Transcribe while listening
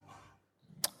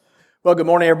Well, good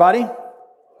morning, everybody.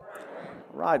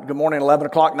 Right, good morning, 11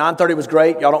 o'clock. 9:30 was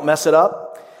great. Y'all don't mess it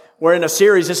up. We're in a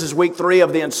series. This is week 3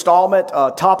 of the installment,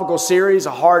 topical series,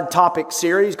 a hard topic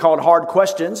series called Hard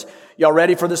Questions. Y'all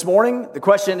ready for this morning? The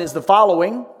question is the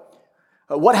following.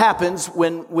 What happens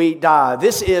when we die?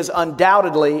 This is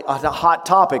undoubtedly a hot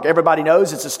topic. Everybody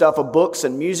knows it's the stuff of books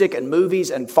and music and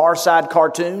movies and Far Side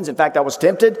cartoons. In fact, I was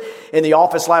tempted in the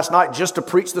office last night just to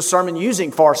preach the sermon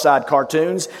using Far Side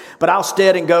cartoons, but I'll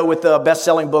stead and go with the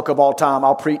best-selling book of all time.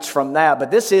 I'll preach from that. But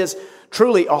this is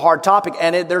truly a hard topic,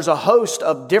 and there's a host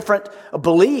of different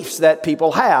beliefs that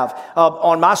people have.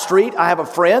 On my street, I have a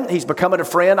friend. He's becoming a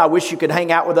friend. I wish you could hang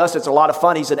out with us. It's a lot of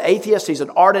fun. He's an atheist. He's an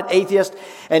ardent atheist,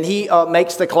 and he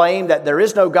makes the claim that there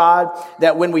is no God,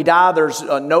 that when we die, there's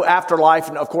no afterlife,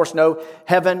 and of course, no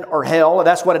heaven or hell.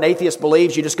 That's what an atheist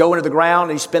believes. You just go into the ground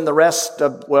and you spend the rest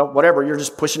of, whatever. You're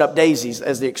just pushing up daisies,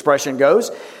 as the expression goes.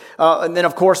 And then,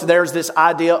 of course, there's this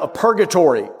idea of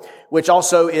purgatory, which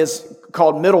also is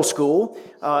called middle school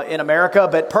in America.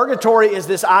 But purgatory is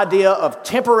this idea of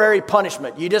temporary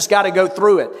punishment. You just got to go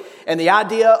through it. And the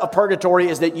idea of purgatory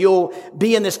is that you'll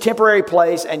be in this temporary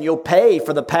place and you'll pay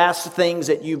for the past things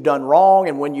that you've done wrong.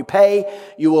 And when you pay,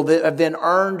 you will have then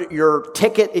earned your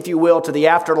ticket, if you will, to the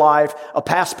afterlife, a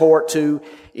passport to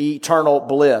eternal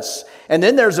bliss. And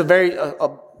then there's a very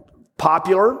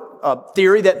popular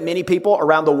theory that many people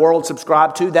around the world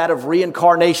subscribe to, that of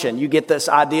reincarnation. You get this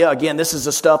idea. Again, this is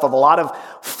the stuff of a lot of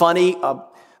funny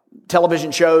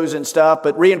television shows and stuff,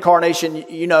 but reincarnation,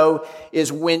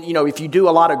 is when, if you do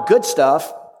a lot of good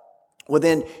stuff, well,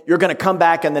 then you're going to come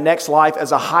back in the next life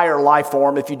as a higher life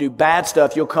form. If you do bad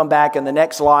stuff, you'll come back in the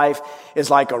next life as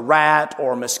like a rat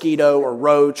or a mosquito or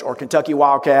roach or Kentucky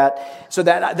wildcat. So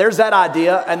that there's that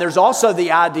idea. And there's also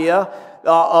the idea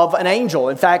of an angel.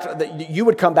 In fact, you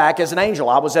would come back as an angel.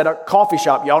 I was at a coffee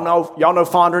shop. Y'all know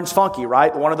Fondren's funky,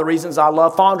 right? One of the reasons I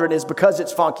love Fondren is because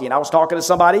it's funky. And I was talking to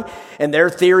somebody, and their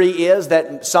theory is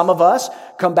that some of us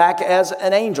come back as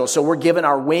an angel. So we're given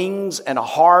our wings and a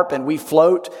harp, and we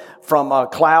float from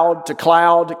cloud to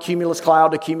cloud, cumulus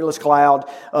cloud to cumulus cloud,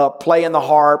 playing the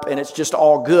harp, and it's just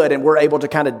all good. And we're able to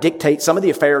kind of dictate some of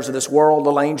the affairs of this world,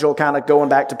 little angel kind of going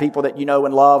back to people that you know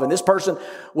and love. And this person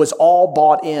was all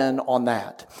bought in on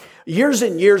that. Years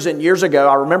and years and years ago,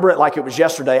 I remember it like it was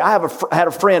yesterday, I had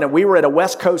a friend, and we were at a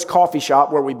West Coast coffee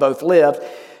shop where we both lived.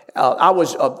 I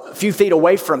was a few feet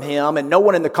away from him, and no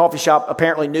one in the coffee shop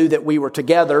apparently knew that we were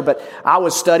together, but I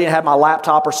was studying, had my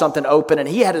laptop or something open, and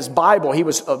he had his Bible. He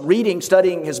was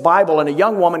studying his Bible, and a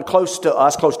young woman close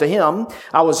to him,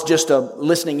 I was just a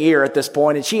listening ear at this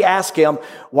point, and she asked him,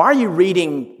 "Why are you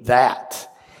reading that?"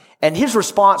 And his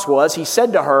response was, he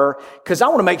said to her, "Because I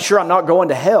want to make sure I'm not going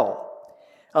to hell."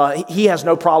 He has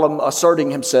no problem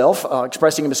asserting himself,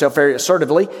 expressing himself very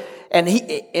assertively. And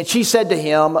she said to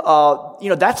him,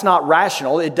 that's not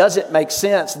rational. It doesn't make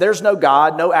sense. There's no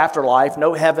God, no afterlife,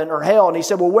 no heaven or hell. And he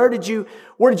said, "Well, where did you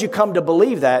come to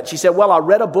believe that?" She said, "Well, I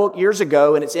read a book years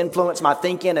ago and it's influenced my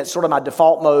thinking. It's sort of my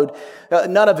default mode.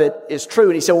 None of it is true."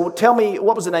 And he said, "Well, tell me,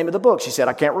 what was the name of the book?" She said,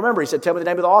 "I can't remember." He said, "Tell me the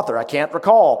name of the author." "I can't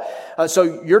recall." So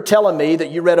you're telling me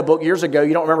that you read a book years ago.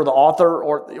 You don't remember the author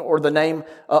or the name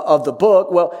of the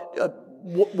book. Well,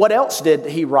 what else did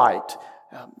he write?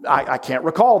 I can't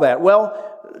recall that." "Well,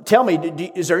 tell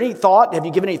me, is there any thought, have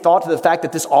you given any thought to the fact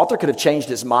that this author could have changed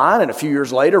his mind and a few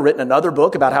years later written another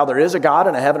book about how there is a God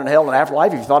and a heaven and hell and an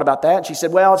afterlife? Have you thought about that?" And she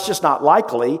said, "Well, it's just not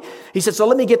likely." He said, "So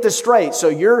let me get this straight. So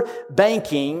you're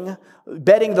betting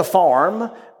the farm,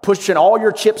 pushing all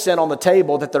your chips in on the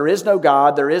table that there is no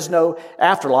God, there is no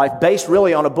afterlife, based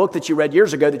really on a book that you read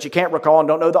years ago that you can't recall and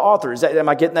don't know the author. Am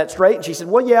I getting that straight?" And she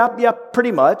said, "Well, yeah,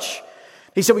 pretty much."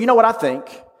 He said, "Well, you know what I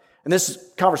think?" And this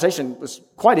conversation was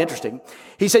quite interesting.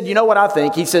 He said, "You know what I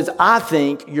think?" He says, "I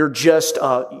think you're just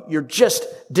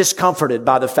discomforted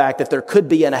by the fact that there could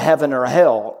be a heaven or a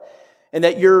hell, and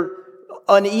that you're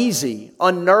uneasy,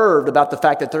 unnerved about the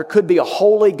fact that there could be a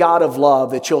holy God of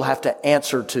love that you'll have to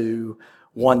answer to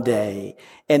one day,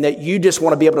 and that you just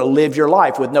want to be able to live your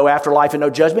life with no afterlife and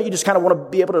no judgment. You just kind of want to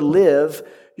be able to live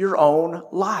your own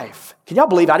life." Can y'all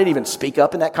believe I didn't even speak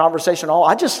up in that conversation at all?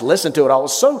 I just listened to it. I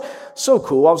was so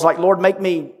cool. I was like, "Lord, make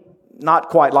me not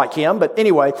quite like him." But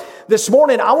anyway, this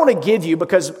morning I want to give you,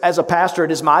 because as a pastor,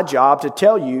 it is my job to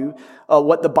tell you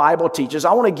what the Bible teaches.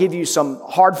 I want to give you some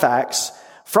hard facts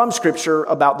from Scripture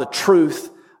about the truth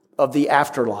of the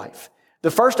afterlife.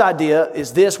 The first idea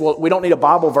is this. Well, we don't need a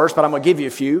Bible verse, but I'm going to give you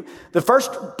a few. The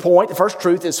first point, the first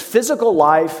truth is physical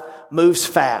life moves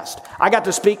fast. I got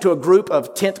to speak to a group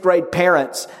of 10th grade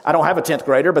parents. I don't have a 10th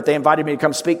grader, but they invited me to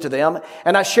come speak to them.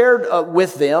 And I shared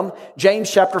with them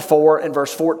James chapter 4 and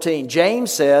verse 14.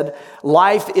 James said,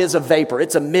 life is a vapor.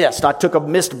 It's a mist. I took a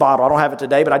mist bottle. I don't have it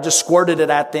today, but I just squirted it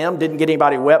at them. Didn't get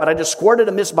anybody wet, but I just squirted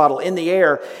a mist bottle in the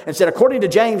air and said, according to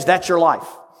James, that's your life.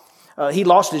 He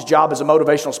lost his job as a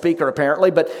motivational speaker,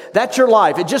 apparently, but that's your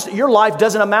life. Your life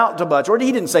doesn't amount to much. Or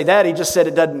he didn't say that. He just said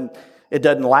it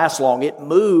doesn't last long. It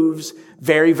moves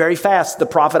very, very fast. The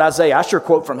prophet Isaiah, I sure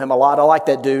quote from him a lot. I like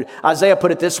that dude. Isaiah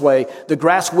put it this way: the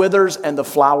grass withers and the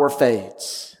flower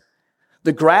fades.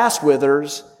 The grass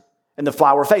withers and the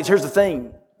flower fades. Here's the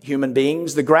thing, human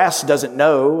beings. The grass doesn't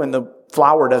know and the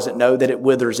flower doesn't know that it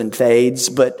withers and fades,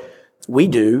 but we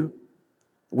do.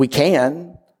 We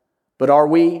can. But are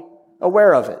we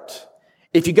aware of it?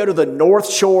 If you go to the North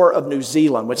Shore of New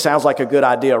Zealand, which sounds like a good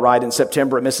idea, right, in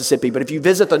September at Mississippi, but if you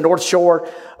visit the North Shore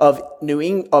of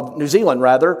New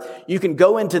Zealand, you can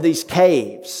go into these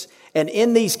caves, and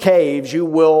in these caves you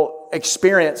will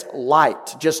experience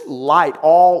light, just light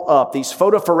all up, these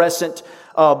photophorescent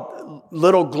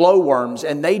little glowworms,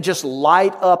 and they just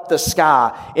light up the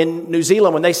sky. In New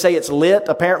Zealand, when they say it's lit,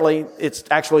 apparently it's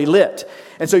actually lit.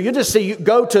 And so you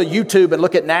go to YouTube and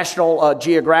look at National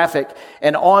Geographic,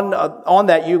 and on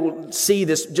that you will see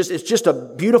this. It's just a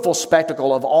beautiful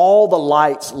spectacle of all the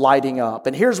lights lighting up.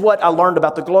 And here's what I learned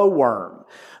about the glowworm.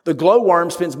 The glowworm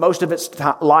spends most of its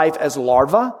life as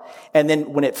larva, and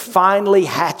then when it finally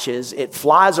hatches, it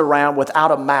flies around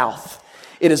without a mouth.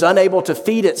 It is unable to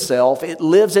feed itself. It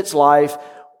lives its life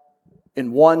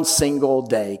in one single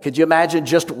day. Could you imagine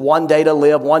just one day to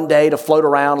live, one day to float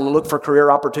around and look for career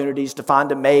opportunities, to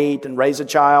find a mate and raise a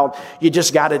child? You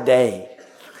just got a day.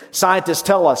 Scientists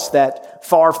tell us that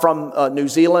far from New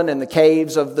Zealand and the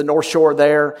caves of the North Shore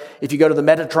there, if you go to the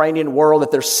Mediterranean world,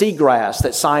 that there's seagrass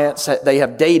that they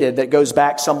have dated that goes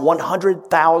back some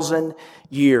 100,000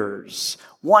 years.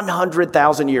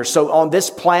 100,000 years. So on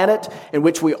this planet in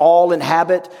which we all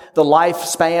inhabit, the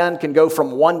lifespan can go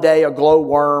from one day, a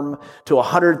glowworm, to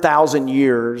 100,000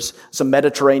 years, some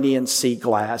Mediterranean sea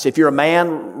glass. If you're a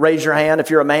man, raise your hand. If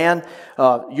you're a man,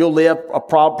 you'll live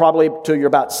probably till you're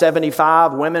about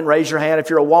 75. Women, raise your hand.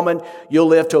 If you're a woman, you'll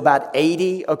live to about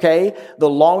 80, okay? The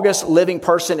longest living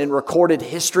person in recorded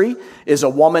history is a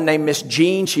woman named Miss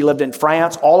Jean. She lived in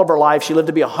France all of her life. She lived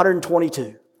to be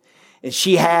 122. And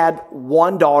she had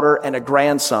one daughter and a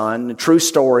grandson. A true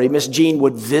story. Miss Jean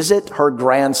would visit her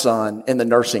grandson in the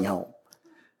nursing home.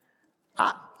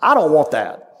 I don't want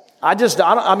that. Honestly,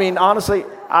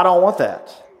 I don't want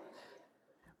that.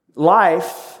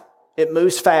 Life, it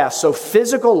moves fast. So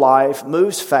physical life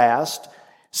moves fast.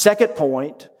 Second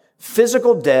point,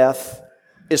 physical death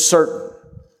is certain.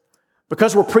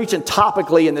 Because we're preaching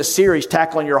topically in this series,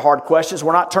 tackling your hard questions,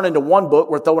 we're not turning to one book.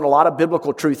 We're throwing a lot of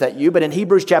biblical truth at you. But in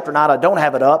Hebrews chapter 9, I don't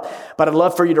have it up, but I'd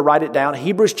love for you to write it down.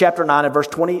 Hebrews chapter 9 and verse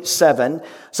 27.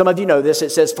 Some of you know this.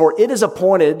 It says, "For it is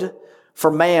appointed for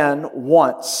man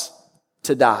once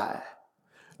to die."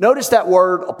 Notice that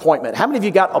word appointment. How many of you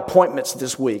got appointments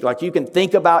this week? Like you can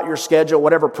think about your schedule,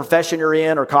 whatever profession you're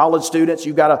in, or college students,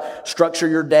 you've got to structure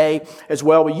your day as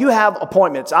well. Well, you have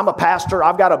appointments. I'm a pastor.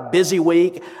 I've got a busy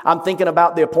week. I'm thinking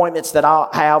about the appointments that I'll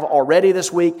have already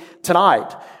this week.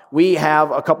 Tonight, we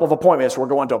have a couple of appointments. We're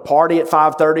going to a party at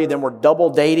 5:30. Then we're double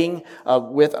dating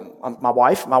with my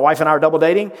wife. My wife and I are double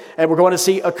dating, and we're going to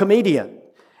see a comedian.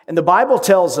 And the Bible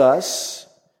tells us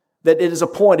that it is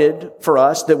appointed for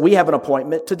us that we have an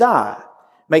appointment to die.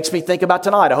 Makes me think about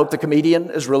tonight. I hope the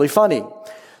comedian is really funny.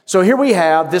 So here we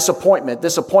have this appointment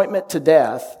to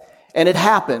death, and it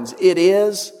happens. It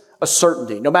is a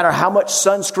certainty. No matter how much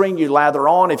sunscreen you lather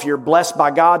on, if you're blessed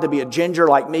by God to be a ginger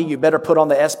like me, you better put on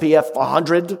the SPF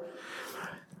 100.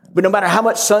 But no matter how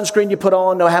much sunscreen you put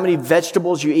on, no matter how many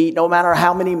vegetables you eat, no matter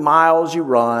how many miles you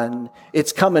run,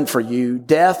 it's coming for you.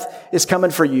 Death is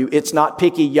coming for you. It's not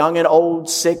picky, young and old,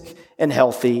 sick and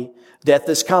healthy. Death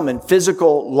is coming.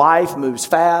 Physical life moves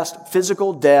fast.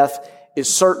 Physical death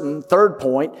is certain. Third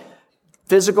point,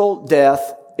 physical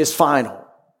death is final.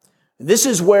 This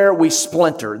is where we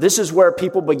splinter. This is where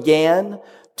people began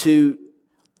to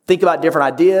think about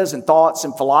different ideas and thoughts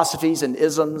and philosophies and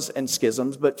isms and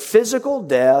schisms. But physical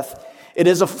death, it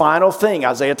is a final thing.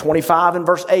 Isaiah 25 and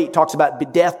verse 8 talks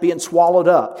about death being swallowed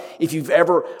up. If you've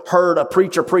ever heard a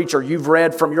preacher, you've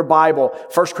read from your Bible,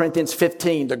 1 Corinthians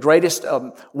 15, the greatest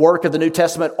work of the New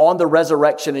Testament on the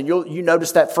resurrection. And you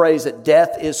notice that phrase that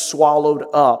death is swallowed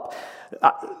up.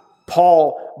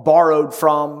 Paul borrowed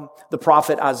from the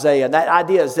prophet Isaiah. And that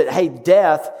idea is that, hey,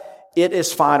 death it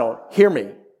is final. Hear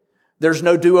me. There's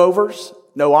no do-overs,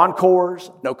 no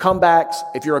encores, no comebacks.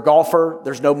 If you're a golfer,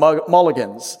 there's no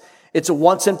mulligans. It's a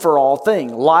once and for all thing.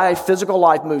 Physical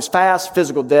life moves fast.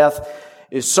 Physical death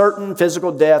is certain.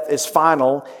 Physical death is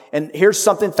final. And here's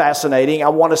something fascinating I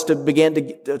want us to begin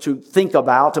to think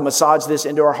about, to massage this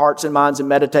into our hearts and minds and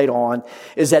meditate on,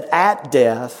 is that at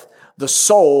death, the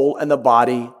soul and the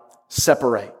body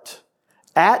separate.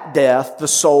 At death, the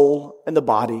soul and the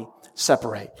body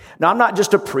separate. Now, I'm not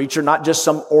just a preacher, not just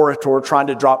some orator trying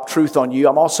to drop truth on you.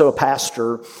 I'm also a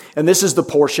pastor. And this is the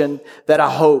portion that I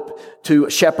hope to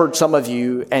shepherd some of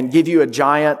you and give you a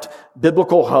giant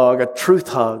biblical hug, a truth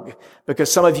hug,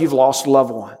 because some of you have lost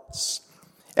loved ones.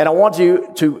 And I want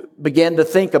you to begin to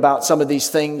think about some of these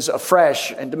things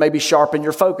afresh and to maybe sharpen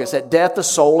your focus. At death, the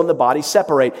soul and the body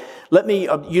separate. Let me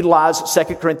utilize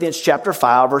 2 Corinthians chapter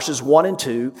 5, verses 1 and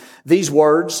 2. These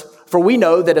words, "For we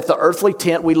know that if the earthly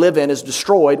tent we live in is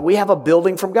destroyed, we have a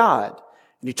building from God,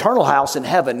 an eternal house in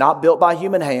heaven, not built by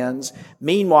human hands.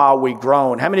 Meanwhile, we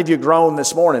groan." How many of you groan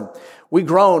this morning? We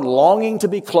groan, longing to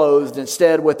be clothed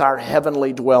instead with our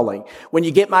heavenly dwelling. When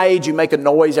you get my age, you make a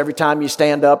noise every time you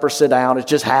stand up or sit down. It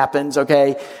just happens,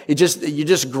 okay? You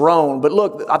just groan. But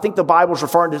look, I think the Bible's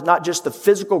referring to not just the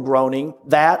physical groaning,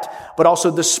 but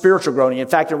also the spiritual groaning. In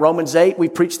fact, in Romans 8, we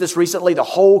preached this recently, the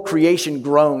whole creation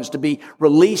groans to be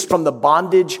released from the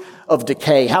bondage of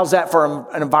decay. How's that for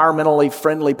an environmentally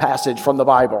friendly passage from the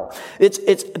Bible? It's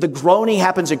the groaning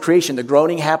happens in creation. The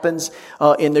groaning happens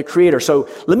in the Creator. So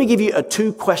let me give you a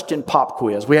 2-question pop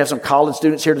quiz. We have some college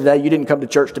students here today. You didn't come to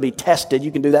church to be tested.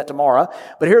 You can do that tomorrow.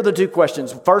 But here are the 2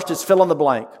 questions. First is fill in the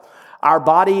blank. Our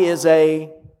body is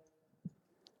somebody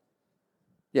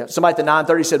at the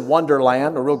 9:30 said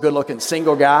Wonderland, a real good-looking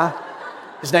single guy.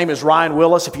 His name is Ryan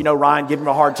Willis. If you know Ryan, give him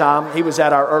a hard time. He was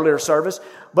at our earlier service.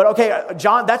 But okay,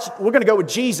 we're going to go with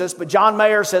Jesus, but John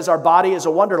Mayer says our body is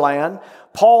a wonderland.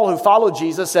 Paul, who followed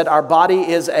Jesus, said our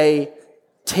body is a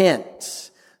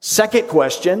tent. Second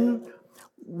question,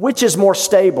 which is more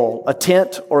stable, a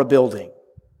tent or a building?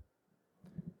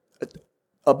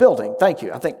 A building, thank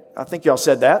you. I think y'all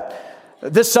said that.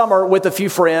 This summer, with a few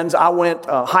friends, I went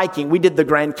hiking. We did the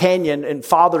Grand Canyon in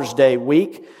Father's Day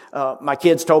week. My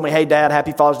kids told me, "Hey, Dad,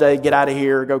 happy Father's Day. Get out of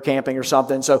here, go camping or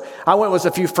something." So I went with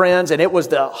a few friends, and it was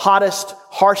the hottest,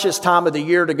 harshest time of the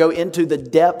year to go into the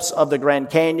depths of the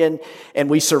Grand Canyon, and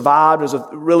we survived. It was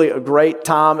really a great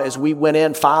time as we went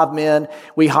in, 5 men.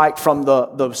 We hiked from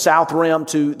the south rim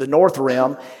to the north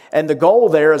rim, and the goal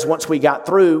there is once we got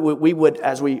through, we would,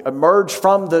 as we emerged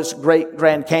from this great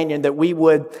Grand Canyon, that we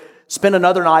would spend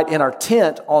another night in our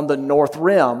tent on the north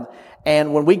rim.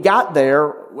 And when we got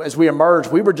there, as we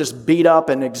emerged, we were just beat up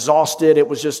and exhausted. It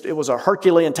was a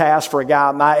Herculean task for a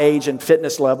guy my age and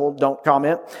fitness level. Don't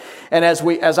comment. And as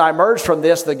I emerged from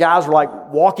this, the guys were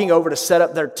like walking over to set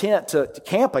up their tent to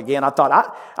camp again. I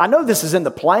thought, I know this is in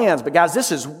the plans, but guys, this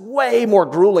is way more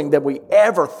grueling than we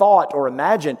ever thought or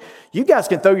imagined. You guys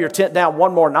can throw your tent down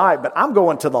one more night, but I'm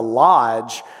going to the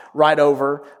lodge right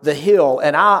over the hill.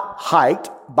 And I hiked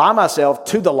by myself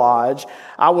to the lodge.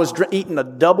 I was eating a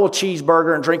double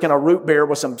cheeseburger and drinking a root beer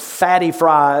with some fatty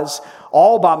fries,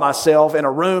 all by myself in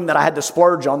a room that I had to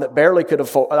splurge on that barely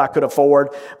I could afford.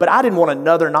 But I didn't want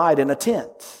another night in a tent.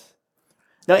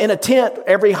 Now, in a tent,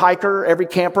 every hiker, every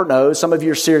camper knows, some of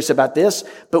you are serious about this,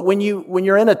 but when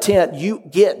you're in a tent, you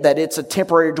get that it's a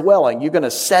temporary dwelling. You're going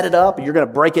to set it up, you're going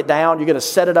to break it down, you're going to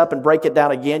set it up and break it down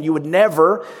again. You would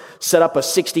never set up a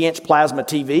 60-inch plasma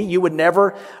TV. You would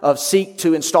never seek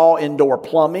to install indoor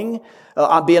plumbing.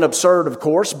 I'm being absurd, of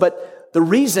course, but the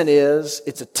reason is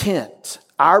it's a tent.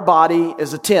 Our body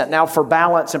is a tent. Now, for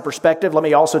balance and perspective, let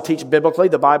me also teach biblically.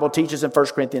 The Bible teaches in 1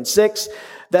 Corinthians 6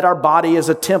 that our body is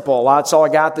a temple. I saw a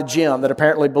guy at the gym that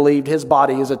apparently believed his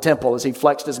body is a temple as he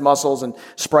flexed his muscles and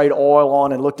sprayed oil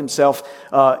on and looked himself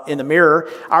in the mirror.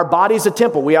 Our body is a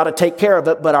temple. We ought to take care of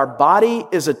it, but our body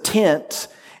is a tent.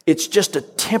 It's just a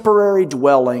temporary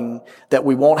dwelling that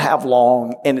we won't have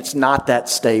long, and it's not that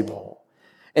stable.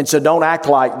 And so don't act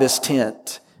like this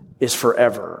tent is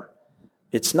forever.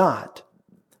 It's not.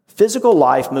 Physical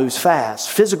life moves fast.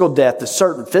 Physical death is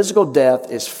certain. Physical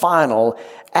death is final.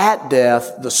 At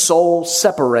death, the soul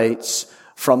separates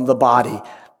from the body.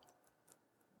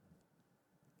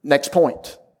 Next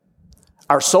point.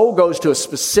 Our soul goes to a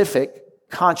specific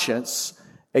conscious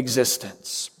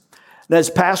existence. And as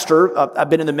pastor, I've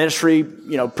been in the ministry,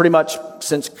 pretty much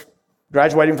since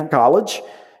graduating from college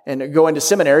and going to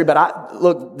seminary.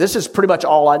 But this is pretty much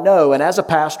all I know. And as a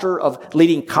pastor of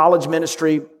leading college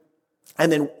ministry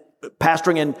and then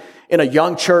pastoring in a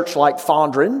young church like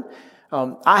Fondren,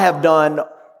 I have done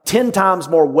 10 times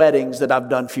more weddings than I've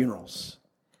done funerals.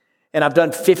 And I've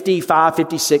done 55,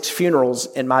 56 funerals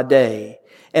in my day.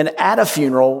 And at a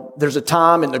funeral, there's a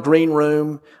time in the green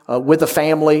room with a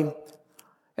family.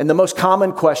 And the most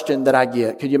common question that I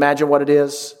get, could you imagine what it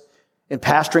is? In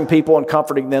pastoring people and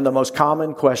comforting them, the most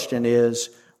common question is,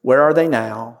 where are they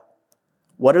now?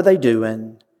 What are they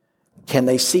doing? Can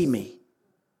they see me?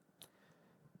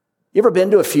 You ever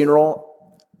been to a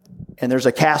funeral and there's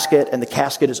a casket and the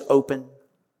casket is open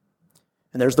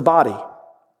and there's the body?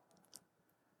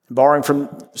 Borrowing from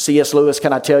C.S. Lewis,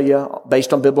 can I tell you,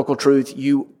 based on biblical truth,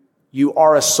 you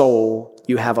are a soul,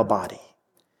 you have a body.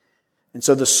 And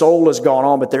so the soul has gone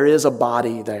on, but there is a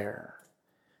body there.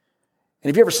 And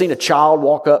have you ever seen a child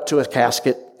walk up to a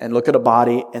casket and look at a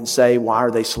body and say, why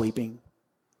are they sleeping?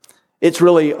 It's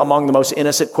really among the most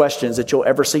innocent questions that you'll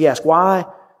ever see asked. Why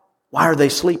are they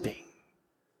sleeping?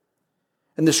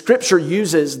 And the scripture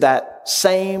uses that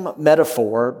same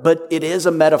metaphor, but it is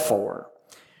a metaphor.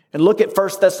 And look at 1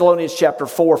 Thessalonians chapter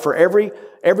 4. For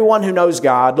everyone who knows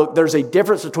God, look, there's a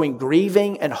difference between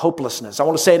grieving and hopelessness. I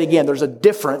want to say it again. There's a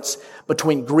difference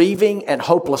between grieving and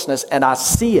hopelessness, and I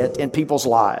see it in people's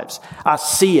lives. I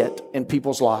see it in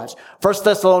people's lives. 1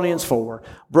 Thessalonians 4.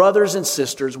 Brothers and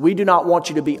sisters, we do not want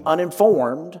you to be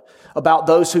uninformed about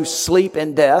those who sleep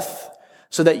in death,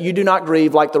 so that you do not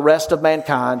grieve like the rest of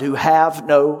mankind who have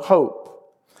no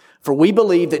hope. For we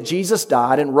believe that Jesus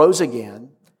died and rose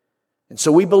again. And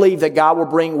so we believe that God will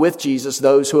bring with Jesus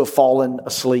those who have fallen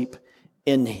asleep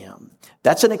in him.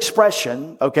 That's an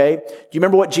expression, okay? Do you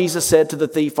remember what Jesus said to the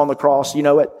thief on the cross? You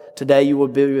know it. Today you will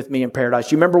be with me in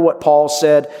paradise. You remember what Paul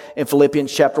said in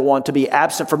Philippians chapter 1? To be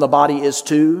absent from the body is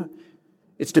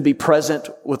it's to be present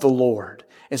with the Lord.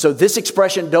 And so this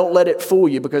expression, don't let it fool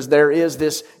you, because there is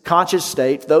this conscious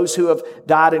state. Those who have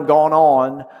died and gone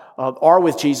on are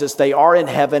with Jesus. They are in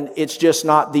heaven. It's just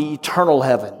not the eternal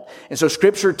heaven. And so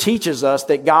scripture teaches us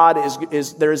that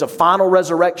there is a final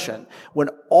resurrection when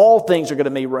all things are going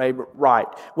to be right.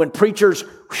 When preachers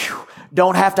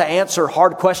don't have to answer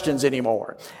hard questions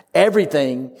anymore.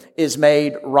 Everything is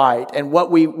made right. And where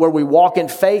we walk in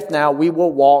faith now, we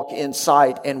will walk in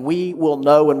sight, and we will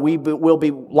know, and we will be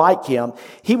like him.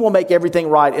 He will make everything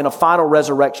right in a final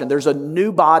resurrection. There's a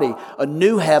new body, a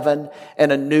new heaven,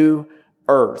 and a new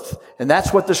earth. And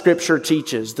that's what the scripture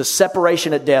teaches, the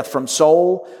separation at death from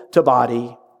soul to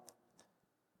body.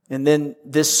 And then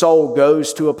this soul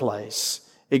goes to a place.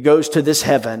 It goes to this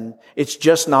heaven. It's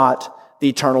just not the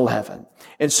eternal heaven.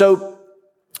 And so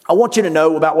I want you to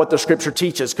know about what the scripture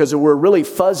teaches, because we're really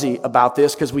fuzzy about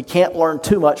this, because we can't learn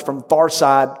too much from Far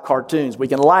Side cartoons. We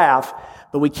can laugh,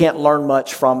 but we can't learn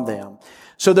much from them.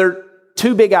 So there are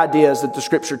two big ideas that the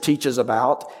scripture teaches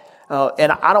about.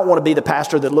 And I don't want to be the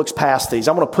pastor that looks past these.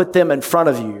 I'm going to put them in front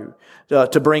of you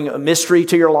to bring a mystery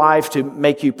to your life, to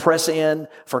make you press in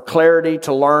for clarity,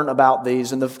 to learn about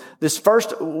these. And this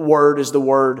first word is the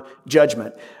word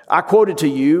judgment. I quoted to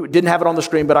you, didn't have it on the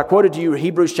screen, but I quoted to you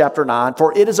Hebrews chapter 9,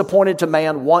 for it is appointed to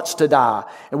man once to die.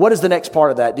 And what is the next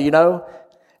part of that? Do you know?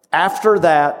 After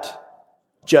that,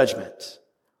 judgment.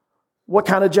 What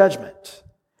kind of judgment?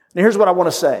 Now here's what I want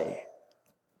to say.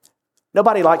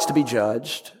 Nobody likes to be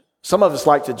judged. Some of us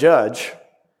like to judge.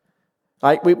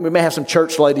 Like we may have some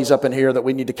church ladies up in here that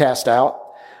we need to cast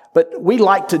out, but we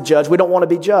like to judge. We don't want to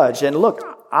be judged. And look,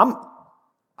 I'm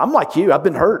like you. I've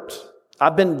been hurt.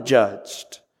 I've been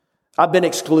judged. I've been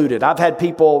excluded. I've had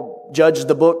people judge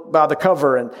the book by the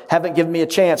cover and haven't given me a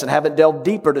chance and haven't delved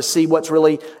deeper to see what's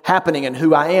really happening and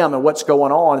who I am and what's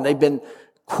going on. And they've been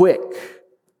quick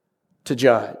to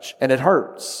judge, and it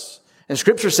hurts. And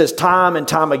scripture says time and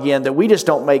time again that we just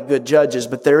don't make good judges,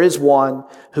 but there is one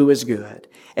who is good.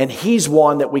 And he's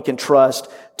one that we can trust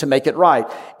to make it right.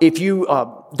 If you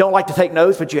don't like to take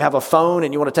notes, but you have a phone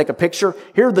and you want to take a picture,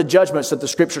 here are the judgments that the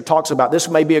scripture talks about. This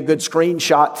may be a good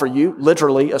screenshot for you,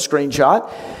 literally a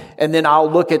screenshot. And then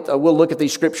we'll look at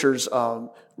these scriptures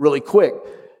really quick.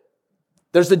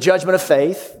 There's the judgment of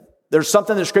faith. There's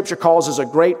something that scripture calls as a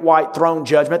great white throne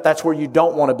judgment. That's where you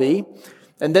don't want to be.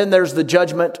 And then there's the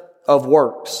judgment of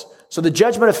works. So the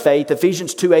judgment of faith,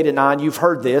 Ephesians 2:8-9, you've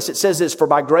heard this. It says this, for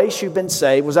by grace you've been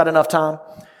saved. Was that enough time?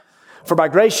 For by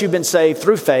grace you've been saved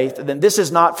through faith, and then this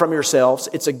is not from yourselves.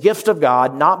 It's a gift of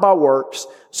God, not by works,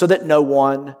 so that no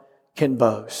one can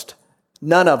boast.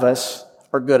 None of us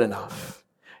are good enough.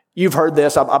 You've heard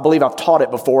this. I believe I've taught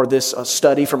it before, this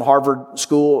study from Harvard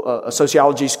School, a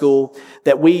sociology school,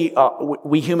 that we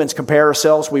humans compare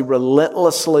ourselves. We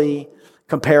relentlessly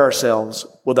compare ourselves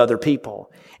with other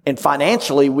people. And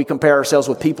financially, we compare ourselves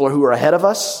with people who are ahead of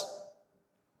us.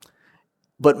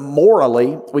 But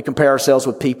morally, we compare ourselves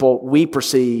with people we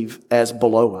perceive as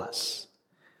below us.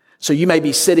 So you may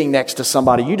be sitting next to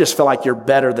somebody, you just feel like you're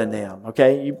better than them,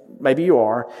 okay? Maybe you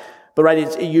are. But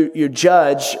right, you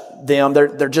judge them,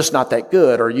 they're just not that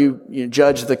good. Or you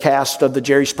judge the cast of the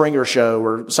Jerry Springer show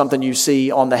or something you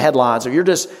see on the headlines, or you're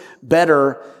just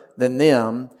better than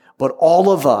them. But all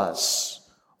of us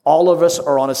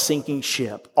are on a sinking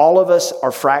ship. All of us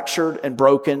are fractured and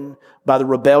broken by the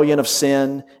rebellion of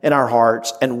sin in our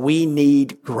hearts, and we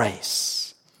need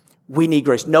grace. We need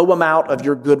grace. No amount of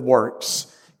your good works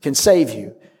can save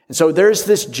you. And so there's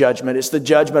this judgment. It's the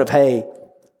judgment of, hey,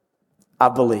 I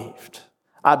believed.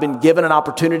 I've been given an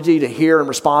opportunity to hear and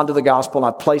respond to the gospel, and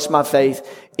I've placed my faith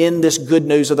in this good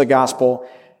news of the gospel,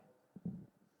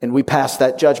 and we pass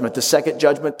that judgment. The second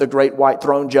judgment, the great white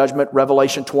throne judgment,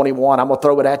 Revelation 21. I'm going to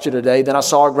throw it at you today. Then I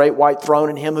saw a great white throne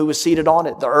and him who was seated on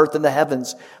it. The earth and the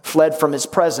heavens fled from his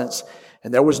presence,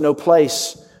 and there was no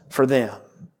place for them.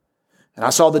 And I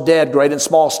saw the dead, great and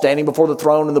small, standing before the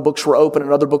throne, and the books were open.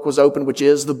 Another book was opened, which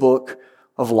is the book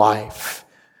of life.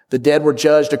 The dead were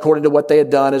judged according to what they had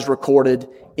done as recorded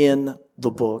in the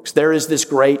books. There is this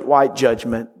great white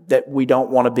judgment that we don't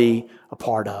want to be a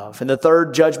part of. And the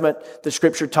third judgment the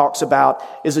Scripture talks about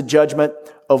is a judgment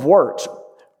of works.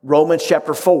 Romans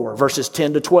chapter 4, verses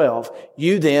 10 to 12.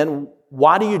 You then,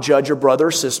 why do you judge your brother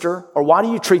or sister? Or why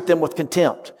do you treat them with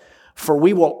contempt? For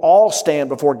we will all stand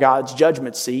before God's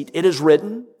judgment seat. It is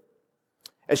written,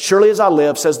 as surely as I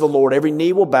live, says the Lord, every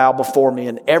knee will bow before me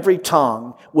and every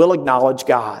tongue will acknowledge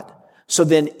God. So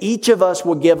then each of us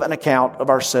will give an account of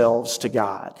ourselves to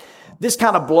God. This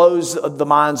kind of blows the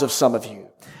minds of some of you.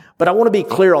 But I want to be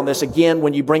clear on this. Again,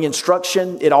 when you bring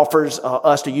instruction, it offers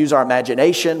us to use our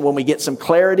imagination. When we get some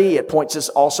clarity, it points us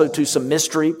also to some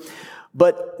mystery.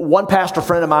 But one pastor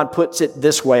friend of mine puts it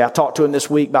this way. I talked to him this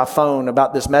week by phone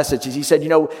about this message. He said,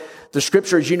 the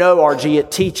Scriptures, RG,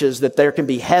 it teaches that there can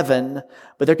be heaven,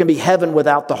 but there can be heaven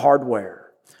without the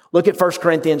hardware. Look at 1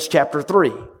 Corinthians chapter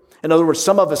 3. In other words,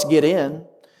 some of us get in.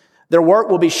 Their work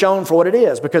will be shown for what it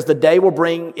is, because the day will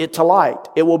bring it to light.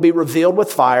 It will be revealed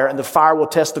with fire, and the fire will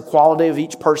test the quality of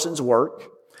each person's work.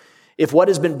 If what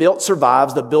has been built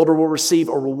survives, the builder will receive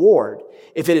a reward.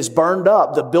 If it is burned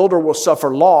up, the builder will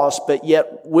suffer loss, but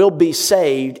yet will be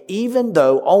saved, even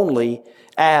though only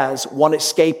as one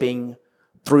escaping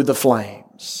through the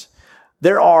flames.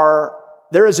 There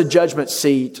is a judgment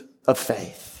seat of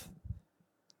faith,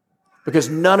 because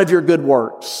none of your good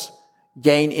works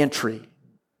gain entry.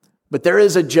 But there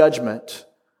is a judgment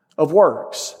of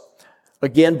works.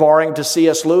 Again, borrowing to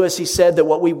C.S. Lewis, he said that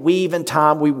what we weave in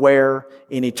time, we wear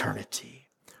in eternity.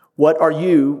 What are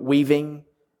you weaving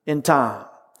in time?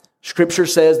 Scripture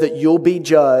says that you'll be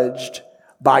judged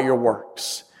by your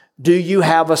works. Do you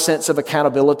have a sense of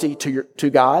accountability to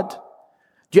God?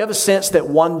 Do you have a sense that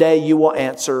one day you will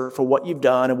answer for what you've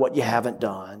done and what you haven't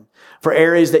done? For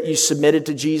areas that you submitted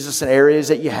to Jesus and areas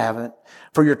that you haven't?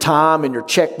 For your time and your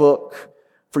checkbook?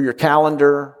 For your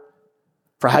calendar?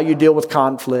 For how you deal with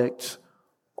conflict?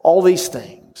 All these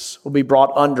things will be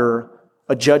brought under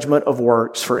a judgment of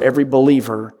works for every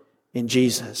believer in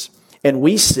Jesus. And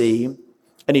we see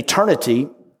an eternity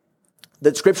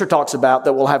that Scripture talks about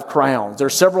that will have crowns. There are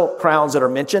several crowns that are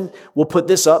mentioned. We'll put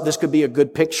this up. This could be a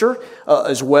good picture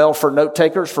as well for note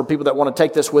takers, for people that want to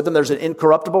take this with them. There's an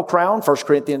incorruptible crown, 1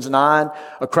 Corinthians 9,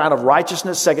 a crown of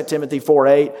righteousness, 2 Timothy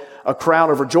 4:8, a crown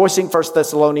of rejoicing, 1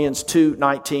 Thessalonians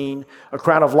 2:19, a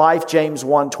crown of life, James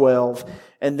 1:12,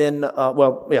 and then,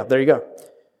 there you go.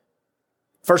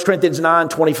 1 Corinthians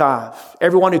 9:25.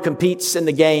 Everyone who competes in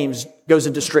the games goes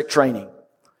into strict training.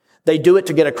 They do it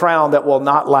to get a crown that will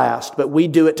not last, but we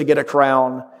do it to get a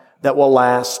crown that will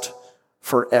last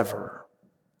forever.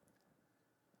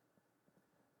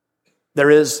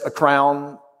 There is a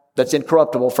crown that's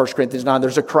incorruptible, 1 Corinthians 9.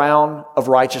 There's a crown of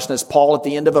righteousness. Paul at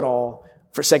the end of it all,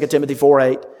 for 2 Timothy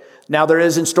 4:8. Now there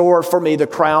is in store for me the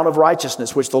crown of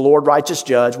righteousness, which the Lord righteous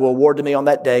judge will award to me on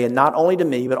that day, and not only to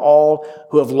me, but all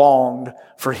who have longed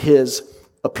for his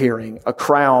appearing, a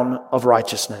crown of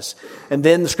righteousness. And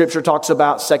then the Scripture talks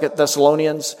about 1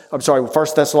 Thessalonians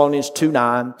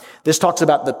 2:9. This talks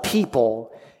about the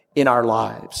people in our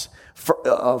lives.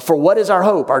 For what is our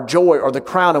hope, our joy, or the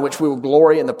crown in which we will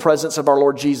glory in the presence of our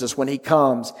Lord Jesus when he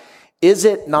comes? Is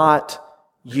it not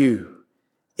you?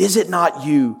 Is it not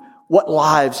you? What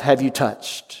lives have you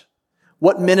touched?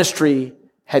 What ministry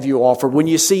have you offered? When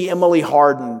you see Emily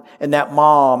Harden and that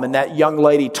mom and that young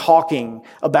lady talking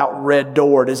about Red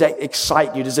Door, does that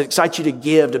excite you? Does it excite you to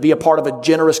give, to be a part of a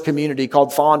generous community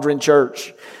called Fondren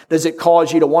Church? Does it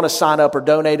cause you to want to sign up or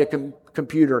donate a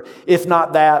computer? If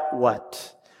not that,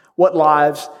 what? What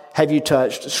lives have you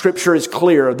touched? Scripture is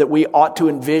clear that we ought to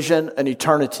envision an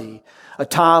eternity, a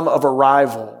time of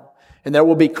arrival. And there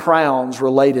will be crowns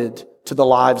related to the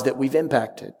lives that we've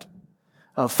impacted.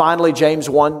 Finally, James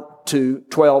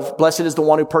 1:12, blessed is the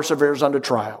one who perseveres under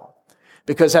trial,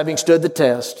 because having stood the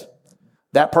test,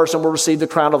 that person will receive the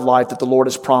crown of life that the Lord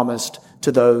has promised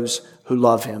to those who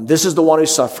love him. This is the one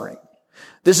who's suffering.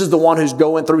 This is the one who's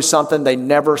going through something they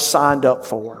never signed up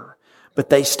for, but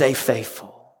they stay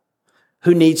faithful.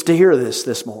 Who needs to hear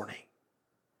this morning?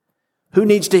 Who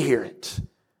needs to hear it?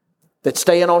 That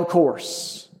staying on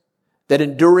course, that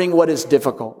enduring what is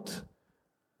difficult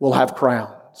will have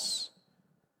crowns.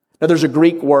 Now there's a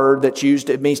Greek word that's used,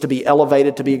 it means to be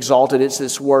elevated, to be exalted. It's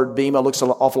this word bema, looks an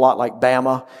awful lot like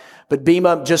Bama. But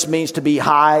bema just means to be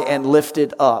high and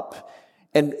lifted up.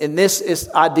 And this is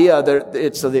idea,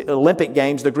 it's the Olympic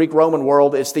Games, the Greek-Roman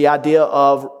world, it's the idea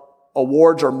of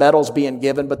awards or medals being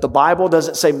given. But the Bible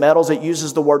doesn't say medals, it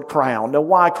uses the word crown. Now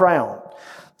why crown?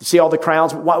 You see all the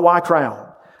crowns? Why crown?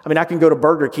 I mean, I can go to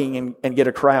Burger King and get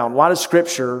a crown. Why does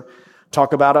Scripture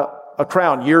talk about a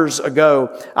crown? Years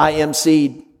ago, I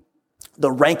emceed the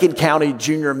Rankin County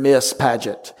Junior Miss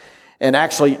pageant. And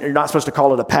actually, you're not supposed to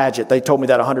call it a pageant. They told me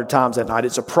that 100 times that night.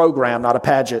 It's a program, not a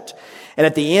pageant. And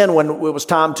at the end, when it was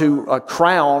time to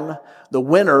crown the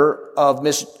winner of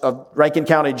Rankin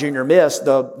County Junior Miss,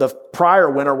 the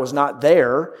prior winner was not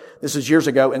there. This was years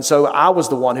ago. And so I was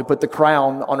the one who put the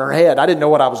crown on her head. I didn't know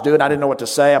what I was doing. I didn't know what to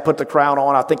say. I put the crown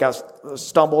on. I think I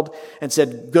stumbled and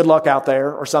said, good luck out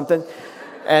there or something.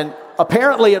 And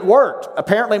apparently it worked.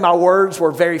 Apparently my words were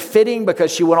very fitting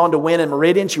because she went on to win in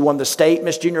Meridian. She won the state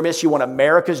Miss Junior Miss. She won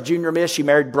America's Junior Miss. She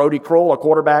married Brody Kroll, a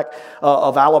quarterback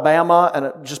of Alabama.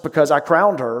 And just because I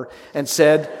crowned her and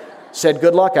said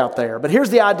good luck out there. But here's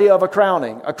the idea of a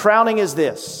crowning. A crowning is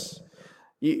this.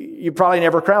 You probably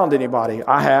never crowned anybody.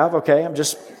 I have. Okay. I'm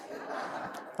just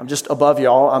above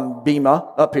y'all. I'm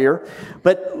Bema up here.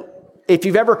 But if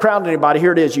you've ever crowned anybody,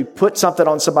 here it is. You put something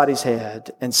on somebody's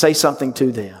head and say something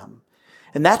to them.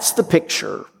 And that's the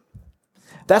picture.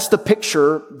 That's the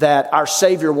picture that our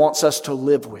Savior wants us to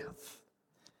live with.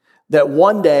 That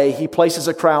one day He places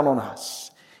a crown on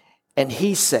us and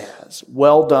He says,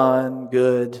 well done,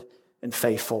 good and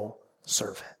faithful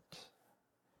servant.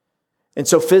 And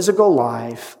so physical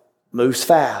life moves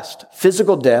fast.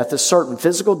 Physical death is certain.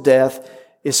 Physical death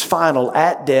is final.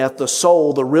 At death, the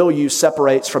soul, the real you,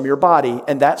 separates from your body,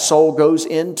 and that soul goes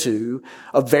into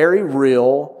a very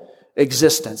real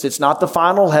existence. It's not the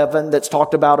final heaven that's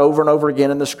talked about over and over again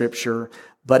in the Scripture,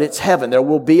 but it's heaven. There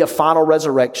will be a final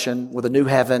resurrection with a new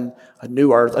heaven, a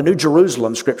new earth, a new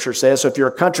Jerusalem, Scripture says. So if you're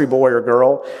a country boy or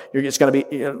girl, it's going to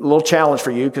be a little challenge for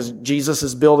you because Jesus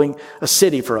is building a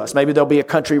city for us. Maybe there'll be a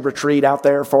country retreat out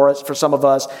there for us, for some of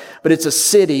us, but it's a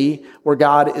city where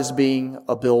God is being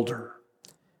a builder.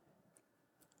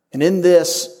 And in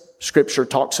this, Scripture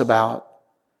talks about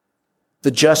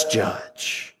the just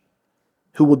judge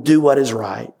who will do what is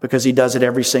right because He does it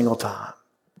every single time.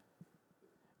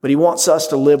 But He wants us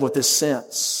to live with this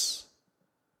sense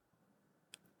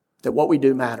that what we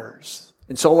do matters.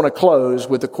 And so I want to close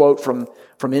with a quote from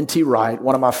N.T. Wright,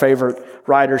 one of my favorite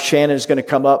writers. Shannon is going to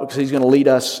come up because he's going to lead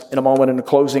us in a moment in the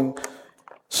closing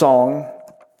song.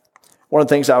 One of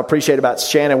the things I appreciate about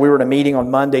Shannon, we were in a meeting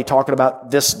on Monday talking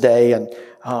about this day, and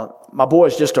my boy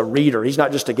is just a reader. He's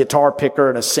not just a guitar picker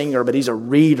and a singer, but he's a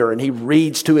reader, and he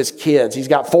reads to his kids. He's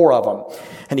got 4 of them.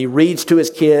 And he reads to his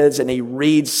kids, and he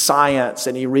reads science,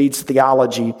 and he reads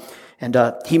theology. And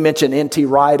he mentioned N.T.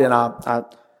 Wright, and I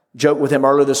joked with him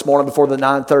earlier this morning before the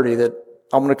 9:30 that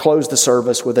I'm going to close the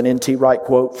service with an N.T. Wright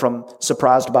quote from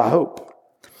Surprised by Hope.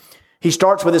 He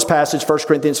starts with this passage, 1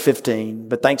 Corinthians 15,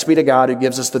 but thanks be to God who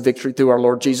gives us the victory through our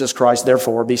Lord Jesus Christ.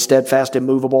 Therefore, be steadfast,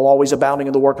 immovable, always abounding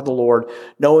in the work of the Lord,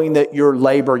 knowing that your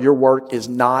labor, your work is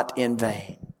not in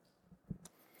vain.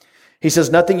 He says,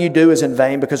 nothing you do is in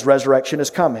vain because resurrection is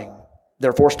coming.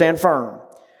 Therefore, stand firm.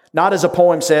 Not as a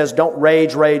poem says, don't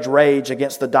rage, rage, rage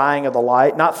against the dying of the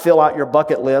light. Not fill out your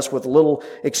bucket list with little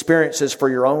experiences for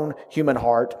your own human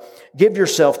heart. Give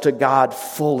yourself to God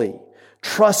fully.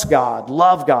 Trust God,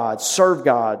 love God, serve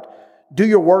God, do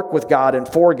your work with God and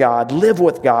for God, live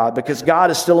with God because God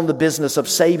is still in the business of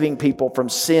saving people from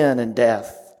sin and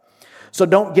death. So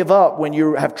don't give up when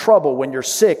you have trouble, when you're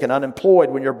sick and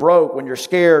unemployed, when you're broke, when you're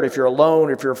scared, if you're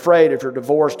alone, if you're afraid, if you're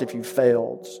divorced, if you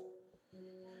failed.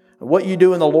 What you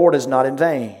do in the Lord is not in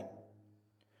vain.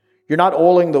 You're not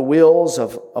oiling the wheels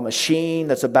of a machine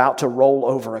that's about to roll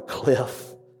over a cliff.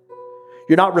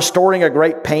 You're not restoring a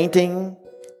great painting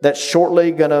that's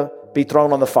shortly going to be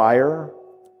thrown on the fire.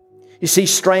 You see,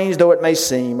 strange though it may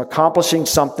seem, accomplishing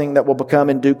something that will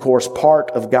become in due course part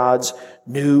of God's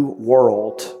new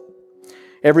world.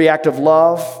 Every act of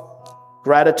love,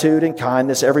 gratitude and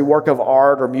kindness, every work of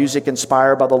art or music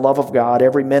inspired by the love of God,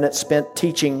 every minute spent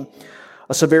teaching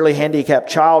a severely handicapped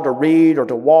child to read or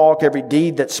to walk, every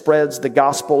deed that spreads the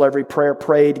gospel, every prayer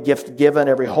prayed, gift given,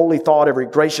 every holy thought, every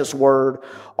gracious word,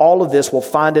 all of this will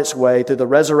find its way through the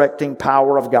resurrecting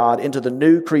power of God into the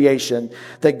new creation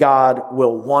that God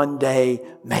will one day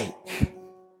make.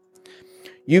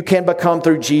 You can become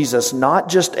through Jesus not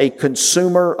just a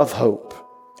consumer of hope,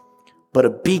 but a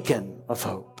beacon of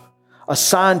hope, a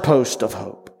signpost of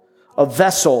hope, a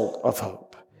vessel of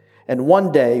hope. And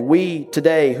one day, we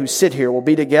today who sit here will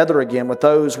be together again with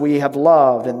those we have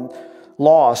loved and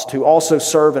lost who also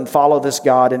serve and follow this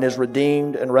God in His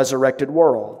redeemed and resurrected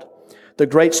world. The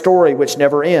great story which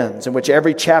never ends, in which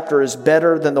every chapter is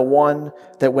better than the one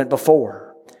that went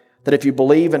before. That if you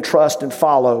believe and trust and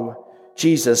follow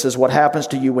Jesus is what happens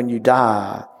to you when you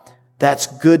die, that's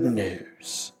good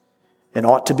news and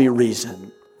ought to be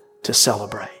reason to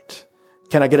celebrate.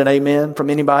 Can I get an amen from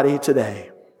anybody today?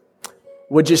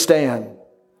 Would you stand?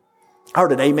 I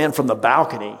heard an amen from the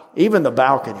balcony, even the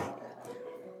balcony.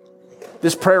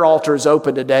 This prayer altar is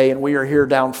open today, and we are here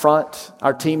down front.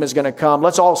 Our team is going to come.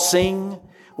 Let's all sing.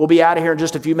 We'll be out of here in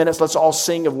just a few minutes. Let's all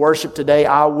sing of worship today.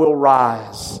 I will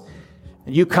rise.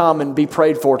 And you come and be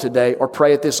prayed for today, or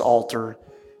pray at this altar.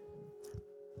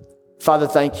 Father,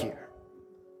 thank you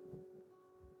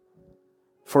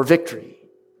for victory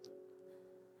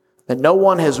that no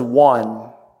one has won.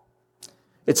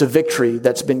 It's a victory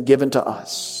that's been given to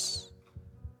us.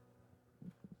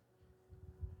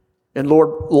 And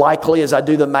Lord, likely as I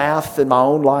do the math in my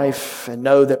own life and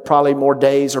know that probably more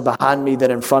days are behind me than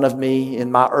in front of me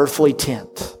in my earthly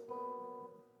tent.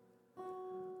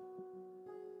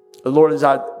 Lord, as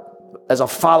I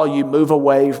follow you, move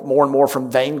away more and more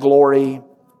from vainglory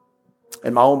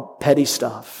and my own petty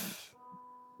stuff.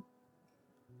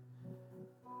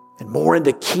 And more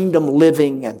into kingdom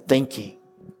living and thinking.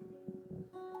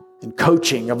 And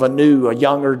coaching of a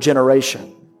younger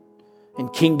generation in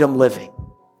kingdom living.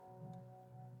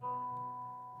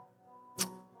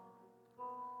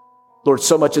 Lord,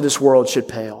 so much of this world should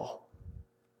pale.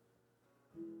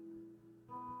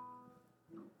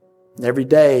 And every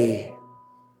day,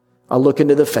 I look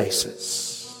into the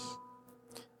faces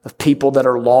of people that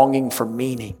are longing for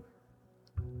meaning.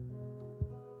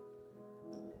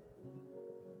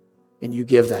 And you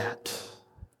give that.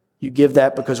 You give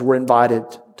that because we're invited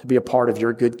to be a part of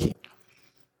your good kingdom.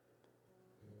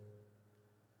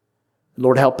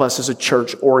 Lord, help us as a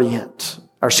church orient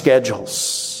our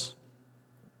schedules,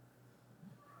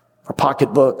 our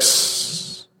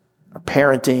pocketbooks, our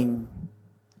parenting,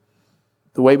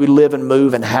 the way we live and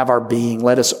move and have our being.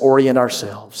 Let us orient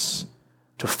ourselves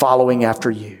to following after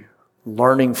you,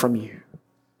 learning from you.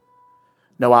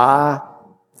 No eye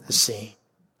has seen,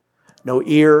 no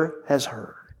ear has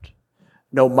heard,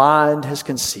 no mind has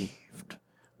conceived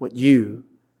what you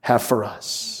have for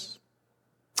us.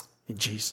 In Jesus'